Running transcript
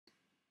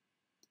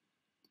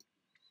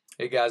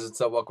Hey guys, what's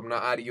up? Welcome to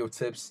Audio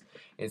Tips.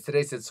 In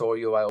today's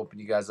tutorial, I open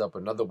you guys up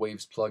another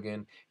Waves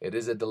plugin. It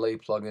is a delay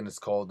plugin. It's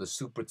called the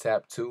Super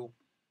Tap 2.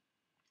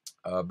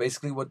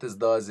 Basically, what this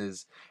does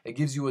is it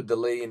gives you a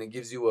delay and it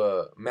gives you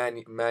a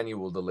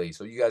manual delay,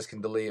 so you guys can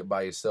delay it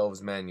by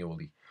yourselves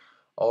manually.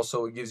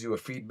 Also, it gives you a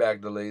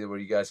feedback delay where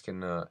you guys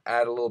can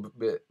add a little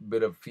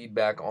bit of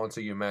feedback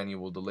onto your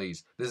manual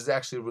delays. This is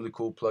actually a really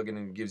cool plugin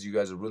and gives you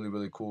guys a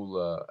really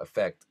cool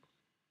effect.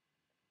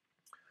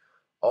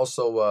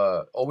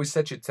 Also, always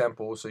set your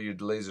tempo so your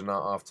delays are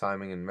not off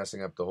timing and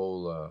messing up the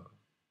whole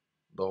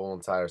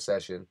entire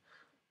session.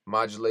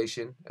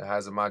 Modulation, it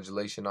has a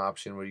modulation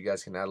option where you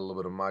guys can add a little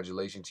bit of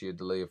modulation to your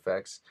delay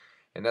effects,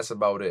 and that's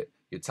about it.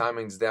 Your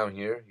timing's down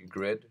here, your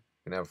grid. You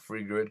can have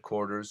free grid,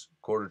 quarters,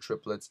 quarter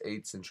triplets,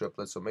 eights, and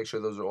triplets. So make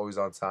sure those are always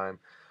on time.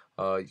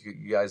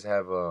 You guys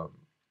have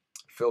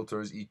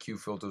filters, EQ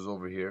filters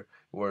over here,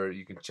 where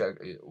you can check.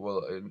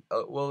 Well,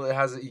 it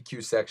has an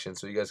EQ section,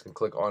 so you guys can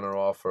click on or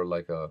off for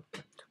like a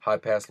high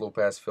pass, low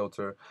pass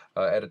filter,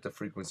 edit the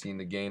frequency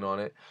and the gain on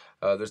it.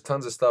 There's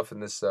tons of stuff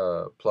in this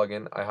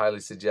plugin. I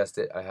highly suggest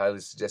it. I highly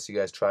suggest you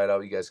guys try it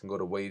out. You guys can go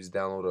to Waves,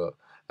 download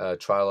a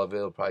trial of it.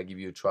 It'll probably give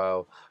you a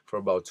trial for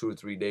about 2 or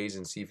 3 days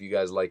and see if you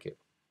guys like it.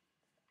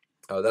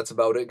 That's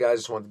about it, guys.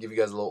 Just wanted to give you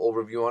guys a little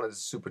overview on it. This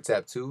is Super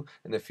Tap 2.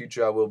 In the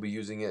future, I will be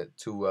using it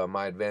to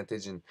my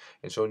advantage and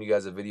showing you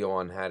guys a video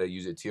on how to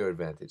use it to your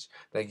advantage.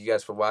 Thank you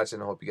guys for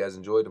watching. I hope you guys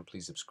enjoyed, and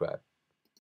please subscribe.